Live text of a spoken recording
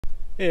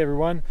Hey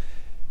everyone.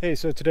 Hey,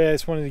 so today I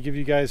just wanted to give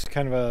you guys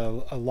kind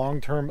of a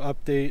long-term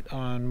update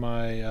on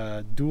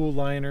my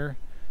DualLiner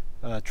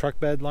truck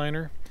bed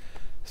liner.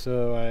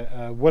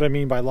 So what I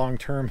mean by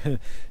long-term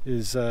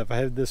is I've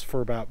had this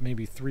for about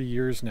maybe 3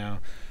 years now.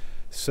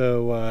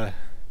 So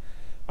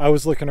I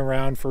was looking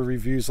around for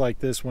reviews like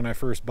this when I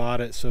first bought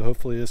it, so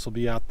hopefully this will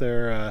be out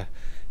there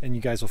and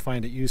you guys will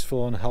find it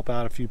useful and help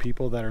out a few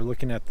people that are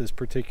looking at this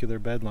particular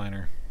bed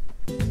liner.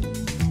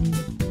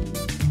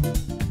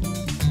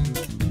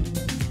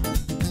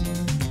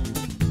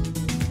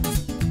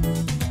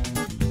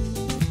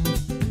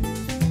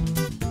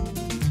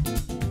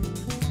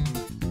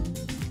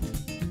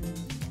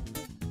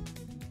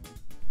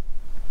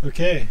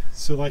 Okay,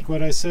 so like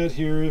what I said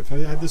here, if I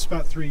had this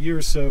about 3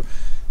 years, so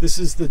this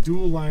is the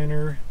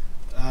DualLiner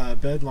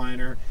bed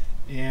liner,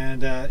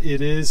 and it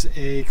is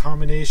a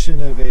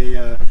combination of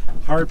a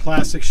hard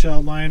plastic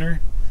shell liner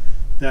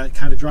that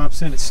kind of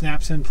drops in, it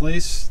snaps in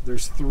place.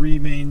 There's 3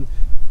 main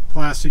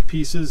plastic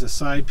pieces, a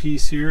side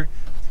piece here.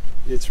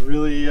 It's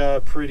really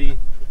pretty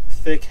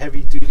thick,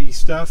 heavy duty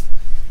stuff.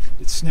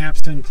 It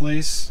snaps in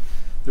place.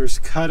 There's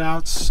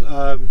cutouts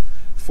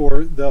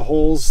for the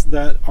holes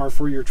that are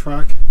for your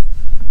truck.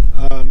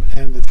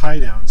 And the tie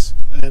downs,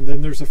 and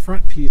then there's a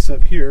front piece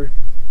up here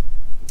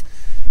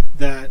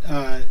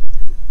that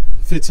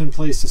fits in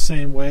place the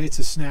same way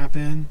to snap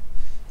in,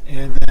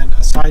 and then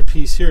a side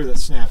piece here that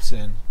snaps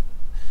in.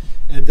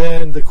 And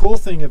then the cool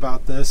thing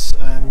about this,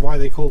 and why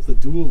they call it the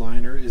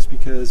DualLiner, is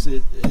because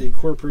it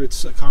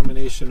incorporates a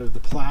combination of the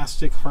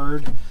plastic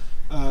hard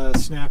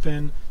snap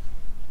in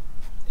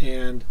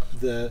and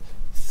the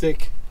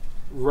thick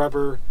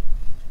rubber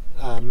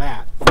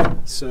mat.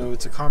 So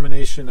it's a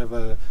combination of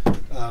a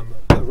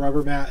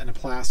rubber mat and a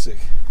plastic.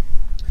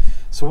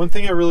 So one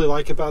thing I really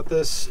like about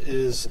this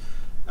is,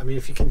 I mean,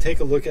 if you can take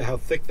a look at how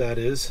thick that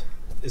is,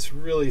 it's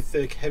really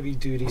thick, heavy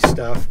duty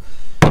stuff.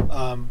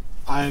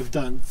 I've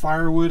done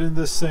firewood in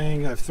this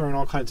thing. I've thrown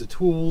all kinds of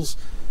tools,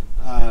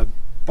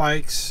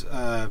 bikes.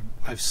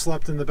 I've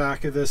slept in the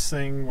back of this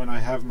thing when I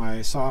have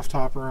my soft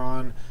topper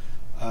on.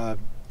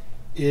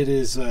 It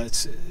is,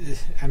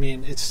 I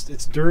mean,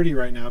 it's dirty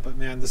right now, but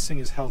man, this thing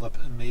is held up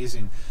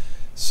amazing.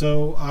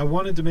 So I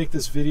wanted to make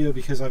this video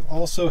because I've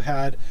also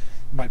had,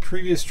 my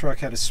previous truck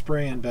had a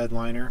spray-in bed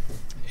liner,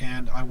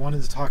 and I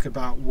wanted to talk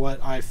about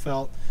what I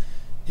felt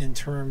in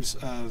terms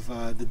of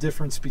the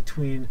difference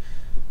between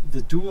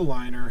the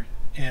DualLiner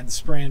and the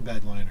spray-in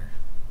bed liner.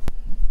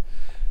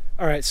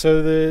 Alright,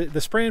 so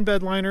the spray-in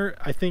bed liner,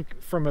 I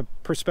think from a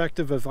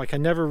perspective of, like, I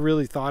never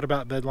really thought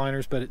about bed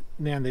liners, but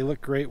man, they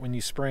look great when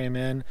you spray them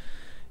in,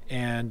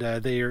 and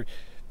they're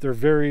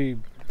very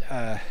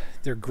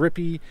they're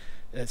grippy.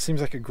 It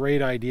seems like a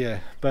great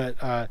idea.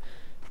 But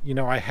you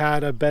know, I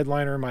had a bed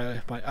liner in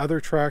my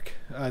other truck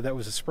that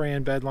was a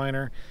spray-in bed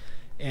liner,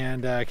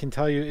 and I can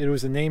tell you it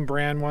was a name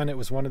brand one. It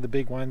was one of the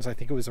big ones. I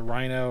think it was a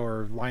Rhino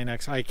or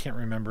Linex. I can't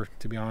remember,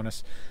 to be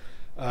honest.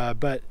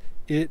 But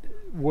it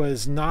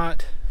was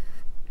not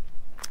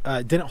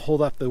didn't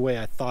hold up the way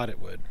I thought it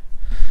would.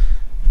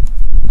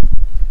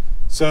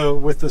 So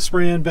with the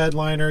spray-in bed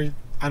liner,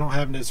 I don't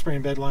have a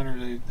spray-in bed liner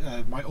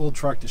to my old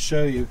truck to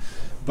show you,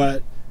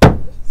 but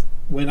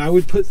when I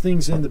would put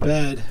things in the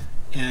bed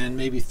and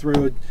maybe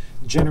throw a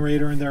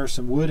generator in there or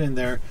some wood in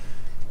there,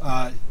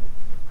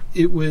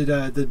 it would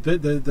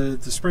the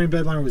spray-in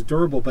bed liner was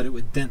durable, but it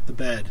would dent the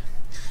bed.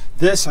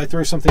 This, I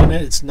throw something in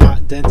it, it's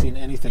not denting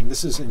anything.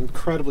 This is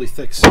incredibly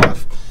thick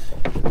stuff.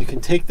 You can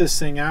take this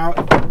thing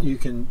out, you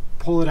can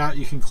pull it out,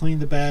 you can clean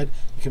the bed,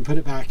 you can put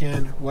it back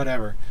in,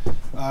 whatever.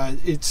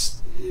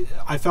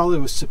 I felt it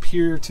was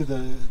superior to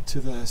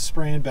the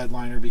spray-in bed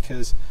liner,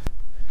 because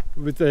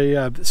with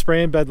the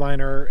spray-in bed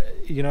liner,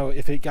 you know,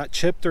 if it got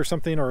chipped or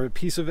something, or a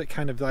piece of it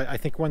kind of, I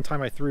think one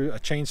time I threw a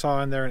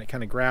chainsaw in there and it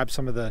kind of grabbed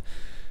some of the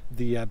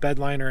bed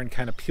liner and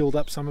kind of peeled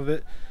up some of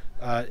it.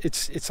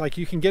 It's like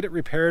you can get it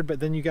repaired, but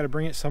then you got to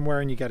bring it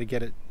somewhere and you got to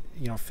get it,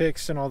 you know,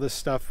 fixed and all this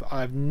stuff.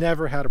 I've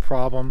never had a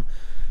problem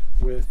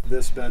with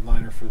this bed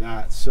liner for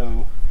that.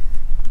 So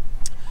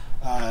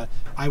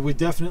I would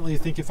definitely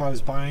think, if I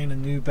was buying a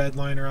new bed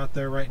liner out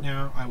there right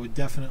now, I would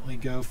definitely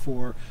go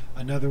for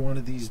another one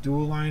of these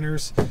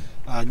DualLiners.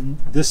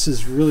 This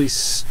is really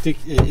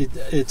sticky.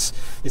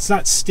 It's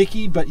not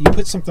sticky, but you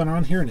put something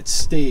on here and it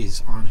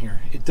stays on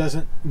here. It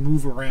doesn't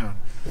move around,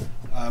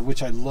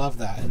 which I love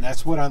that, and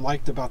that's what I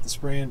liked about the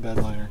spray-in bed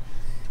liner.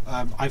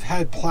 I've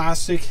had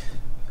plastic,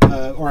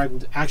 or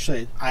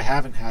I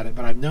haven't had it,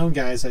 but I've known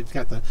guys that've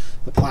got the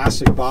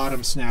plastic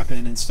bottom snap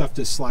in and stuff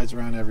just slides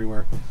around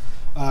everywhere.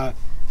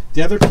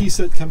 The other piece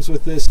that comes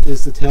with this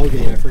is the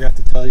tailgate. I forgot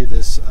to tell you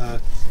this.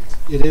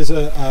 It is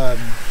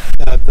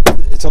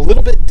it's a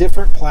little bit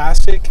different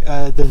plastic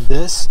than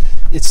this.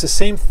 It's the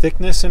same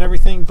thickness and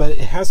everything, but it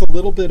has a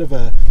little bit of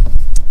a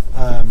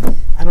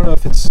I don't know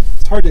if it's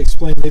hard to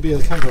explain. Maybe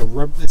a kind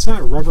of it's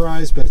not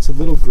rubberized, but it's a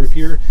little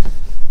grippier.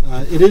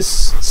 It is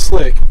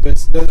slick,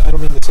 but I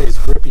don't mean to say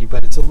it's grippy,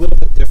 but it's a little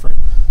bit different.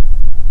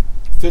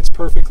 Fits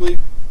perfectly.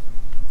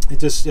 It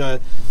just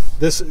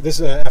this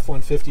is a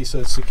F-150,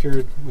 so it's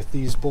secured with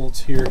these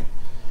bolts here.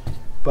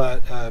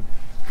 But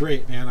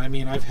great, man. I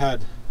mean, I've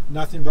had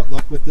nothing but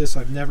luck with this.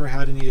 I've never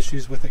had any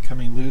issues with it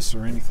coming loose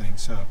or anything.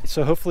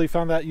 So hopefully you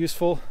found that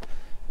useful.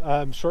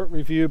 Short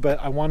review, but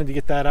I wanted to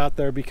get that out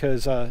there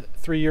because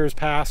 3 years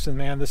passed and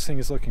man, this thing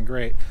is looking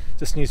great.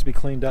 Just needs to be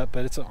cleaned up,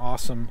 but it's an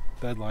awesome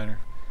bed liner.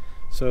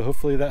 So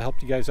hopefully that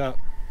helped you guys out.